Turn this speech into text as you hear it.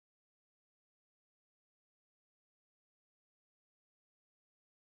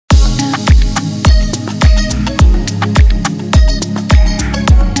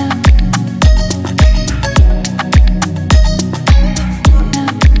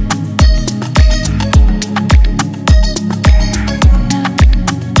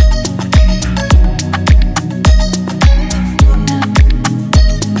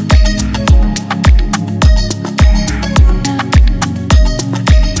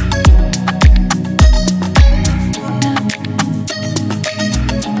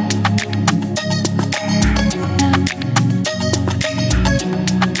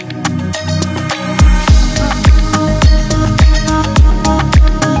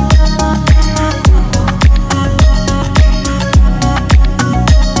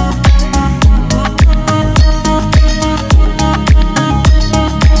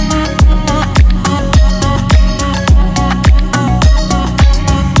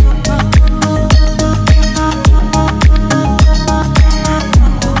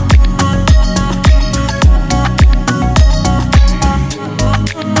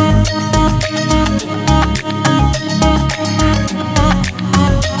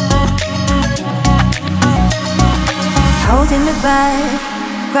wanting me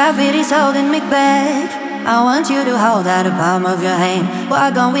back, gravity's holding me back. I want you to hold out the palm of your hand.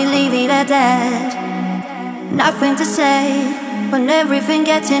 Why don't we leave it at that? Nothing to say when everything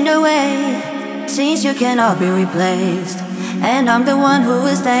gets in the way. Since you cannot be replaced, and I'm the one who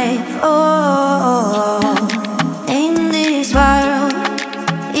will stay. Oh, in this world,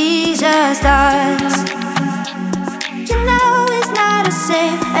 it's just us. You know it's not the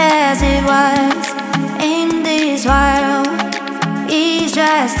same as it was. In this world, it's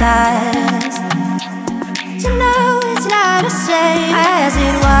just us. You know it's not the same as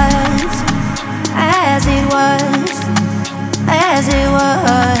it was, as it was, as it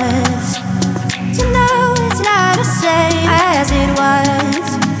was. You know it's not the same as it was,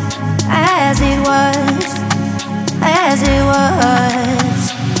 as it was, as it was.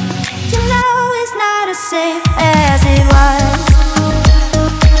 You know it's not the same as it was.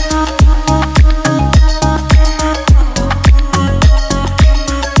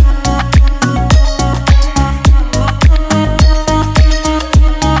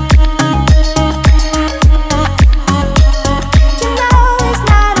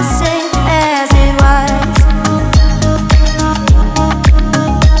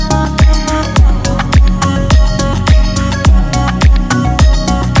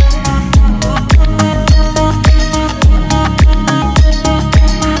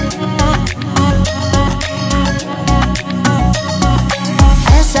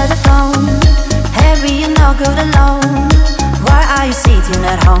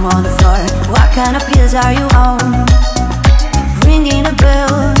 At home on the floor, what kind of pills are you on? Ringing a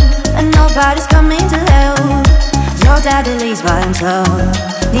bell, and nobody's coming to help. Your daddy leaves by himself.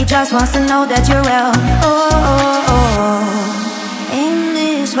 He just wants to know that you're well. Oh, in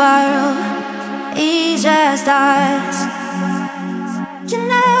this world, it's just us. You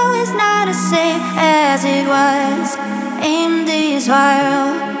know it's not the same as it was. In this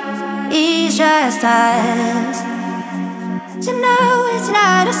world, it's just us. You know it's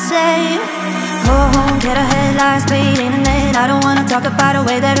not the same. Go home, get a headline, speed internet. I don't wanna talk about the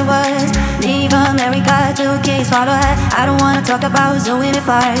way that it was. Leave America, 2 kids, follow her. I don't wanna talk about who's doing it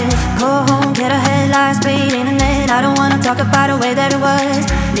first. Go home, get a headline, speed internet. I don't wanna talk about the way that it was.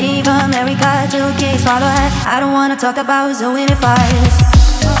 Leave America, 2 kids, follow her. I don't wanna talk about who's doing it first.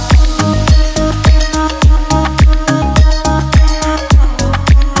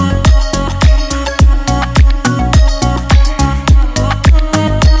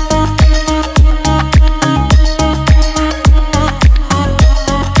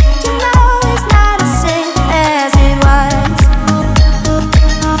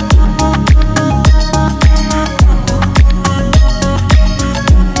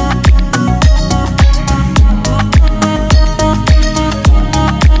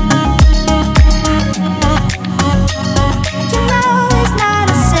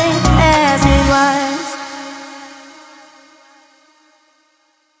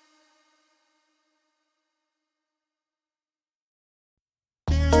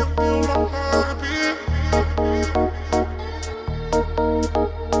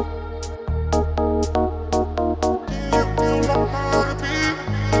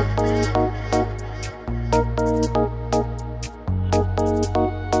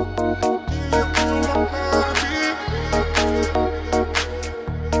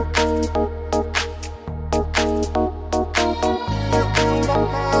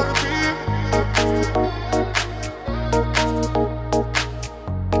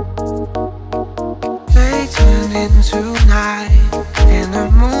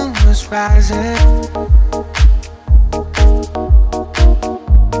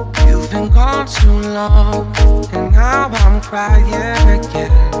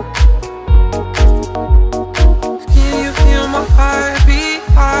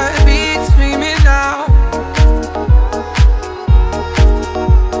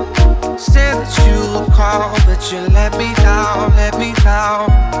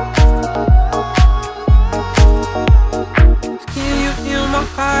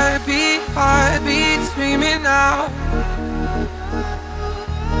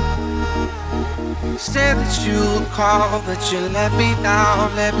 But you let me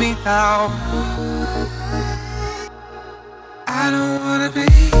down, let me down. I don't wanna be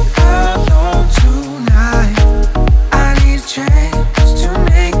alone tonight. I need a chance to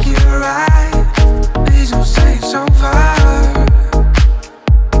make it right. Please don't say it's over.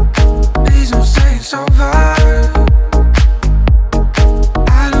 Please don't say it's over.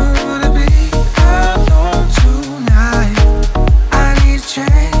 I don't wanna be alone tonight. I need a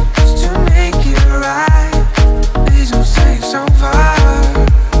chance to make it right. Please don't say it's over.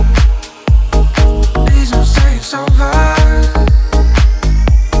 Please don't say it's over.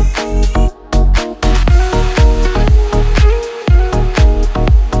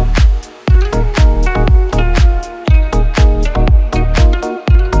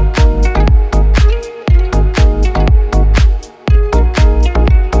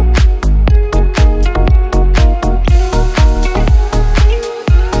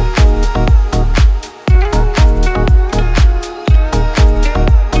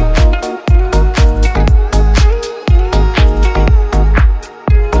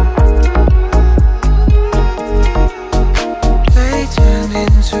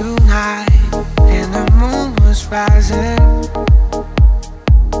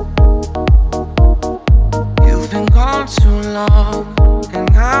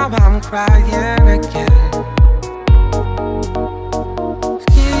 trying again.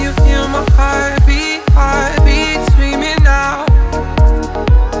 Can you hear my heartbeat, heartbeat screaming out?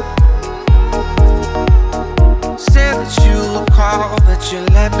 Said that you would call, but you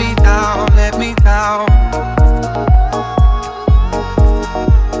let me down, let me down.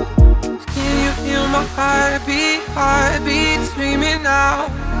 Can you hear my heartbeat, heartbeat screaming out?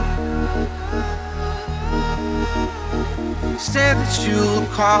 Said that you would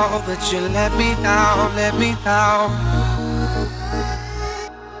call, but you let me down, let me down.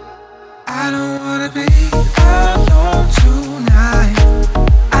 I don't wanna be alone tonight.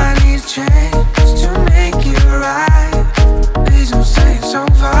 I need a chance to make it right. Please don't say it's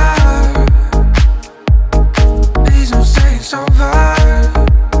over. Please don't say it's over.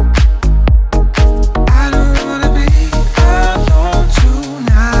 I don't wanna be alone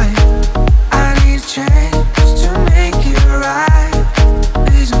tonight. I need a chance to make it right.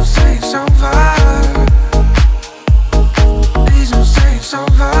 Please don't say it's over. Please don't say it's over.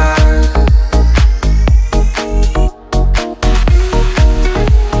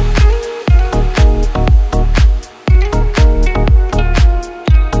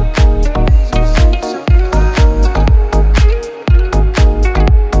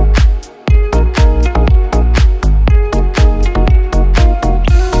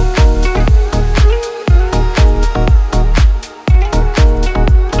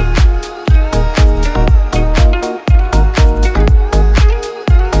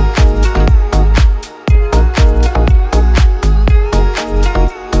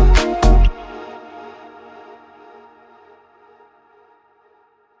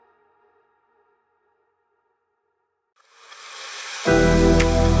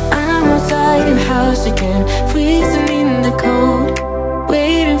 House again, freezing in the cold,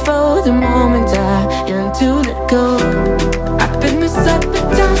 waiting for the moment I yearn to let go. I've been messed up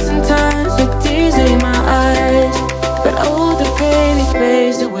 1,000 times with tears in my eyes, but all the pain is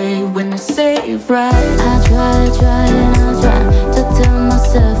fades away when I say it right. I try and I try to tell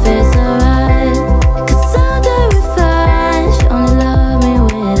myself it's alright, 'cause I'm terrified she only love me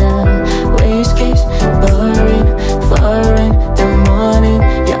with a waist case, boring, foreign, the morning.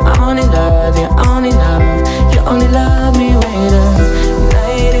 You only love, you only love, you only love me with a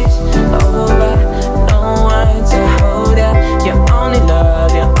night is over, no one to hold up. You only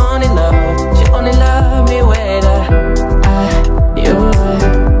love, you only love, you only love me with a you're,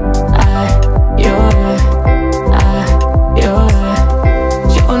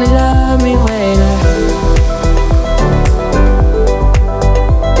 you only love me with a.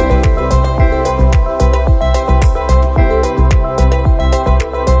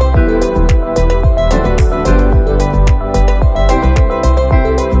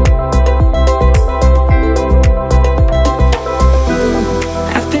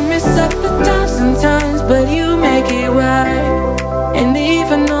 But you make it right, and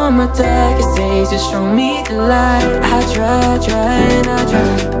even on my darkest days, just show me the light. I try and I try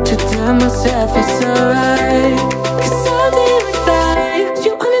to tell myself it's alright, 'cause I'm terrified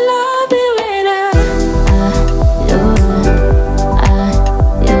you only love me when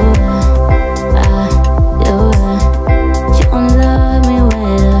you only love me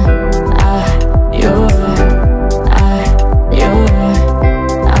when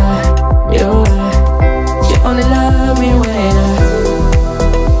only love me when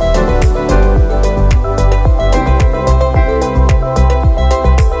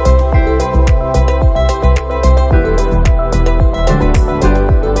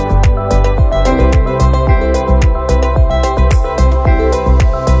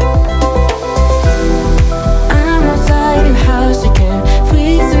I'm outside your house again,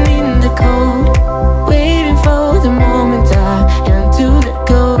 freezing in the cold, waiting for the moment I yearn to let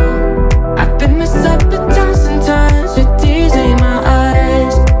go. I've been messed up 1,000 times with tears in my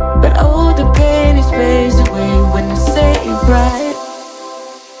eyes, but all the pain is fades away when I say it right.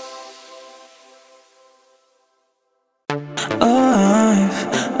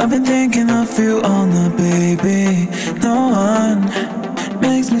 I've been thinking of you all night, baby. No one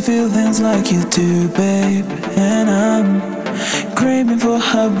makes me feel things like you do, babe. And I'm craving for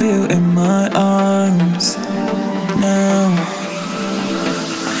HeartBeat in my arms now.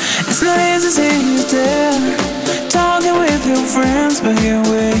 It's not easy seeing you there, talking with your friends, but here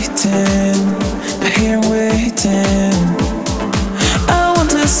waiting, I want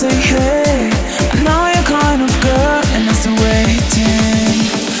to say hey, I know you're kind of girl, and I'm still waiting,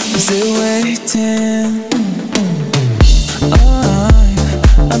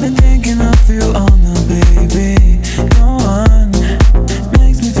 I've been thinking of you all night, baby. No one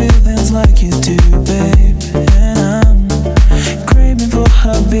makes me feel things like you do, babe. And I'm craving for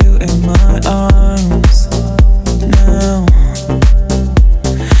HeartBeat in my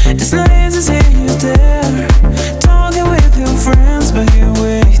but here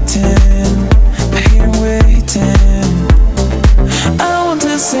waiting, but here waiting. I want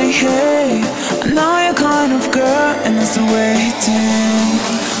to say hey, I know you're kind of girl, and I'm still waiting,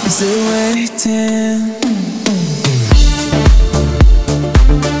 I'm still waiting.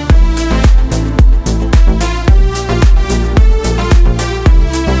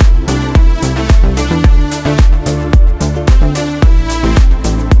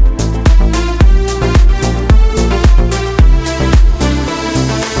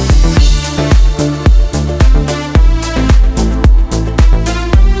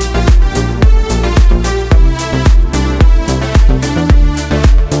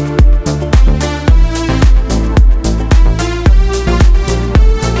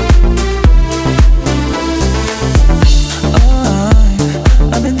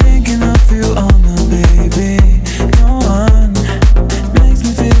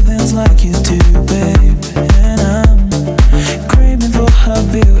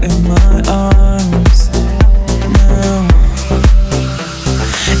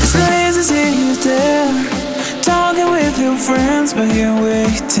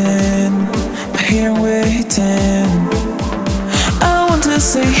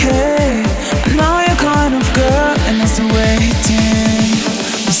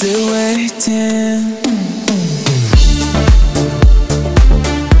 Away.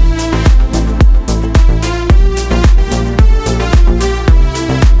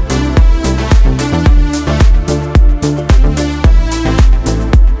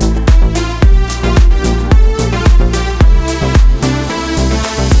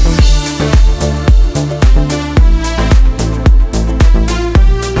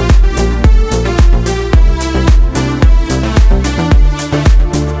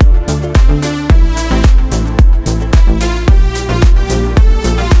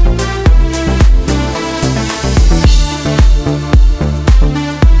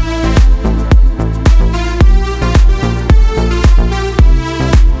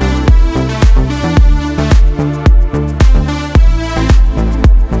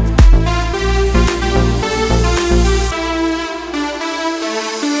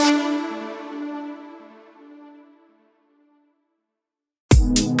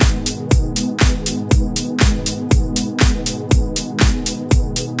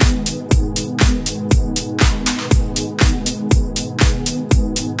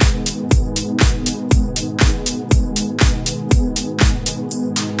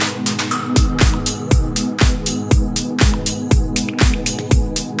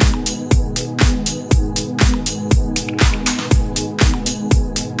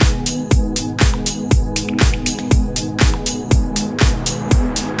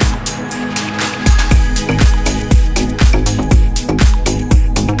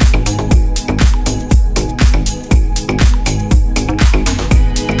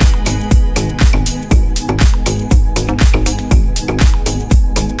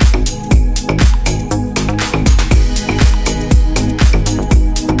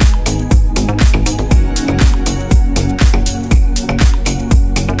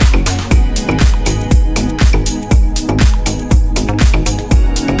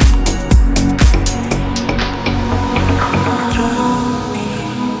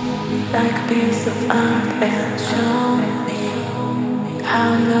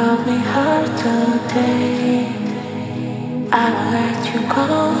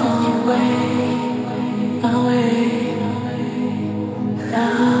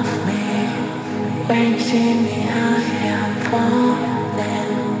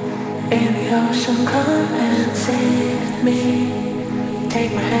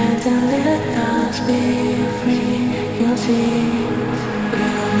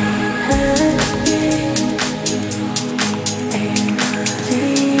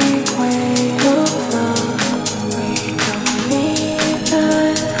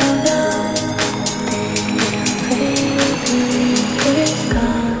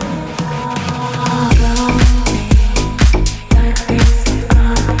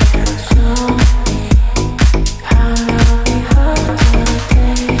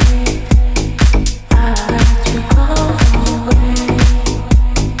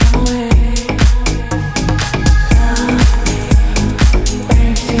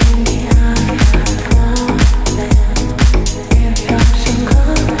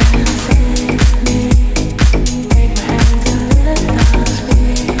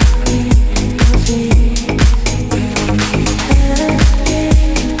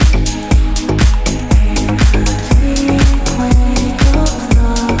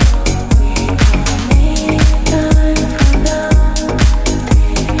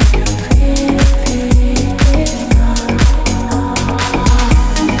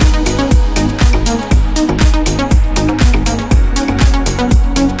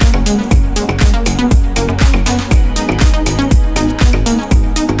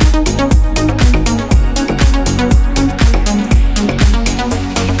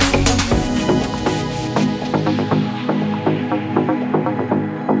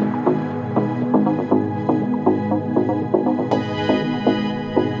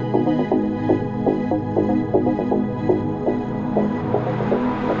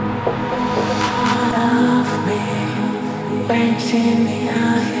 see me, I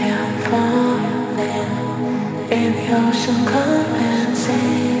am falling in the ocean. Come and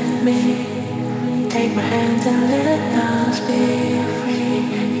save me. Take my hand and let us be free.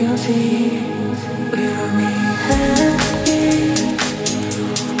 You'll see, we'll meet happy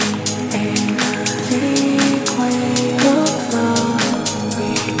in a deep wave of love. We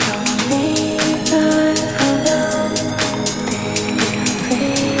don't need time for now. The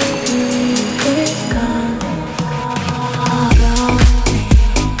infinity is gone. Follow me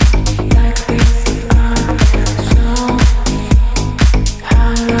like this. I can show me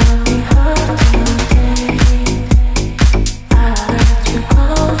how love we have today. I'll let you go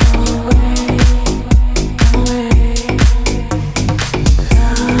away, away.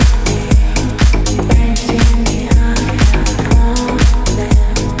 Love me, racing me, I am falling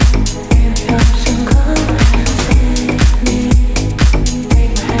in the ocean. Come and save me.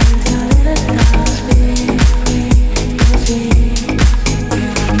 Take my hand and let us be free. You'll see,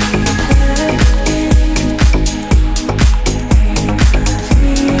 we'll meet happy in a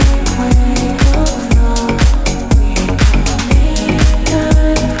deep wave of love. We don't need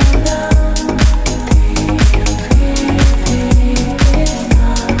time for now. The infinity is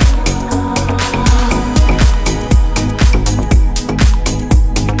gone.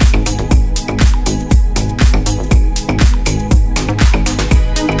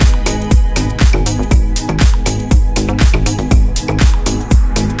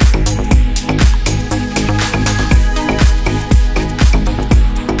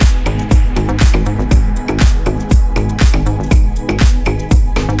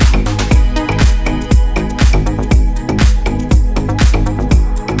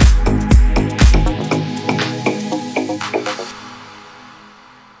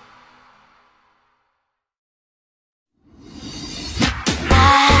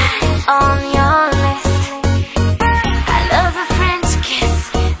 Only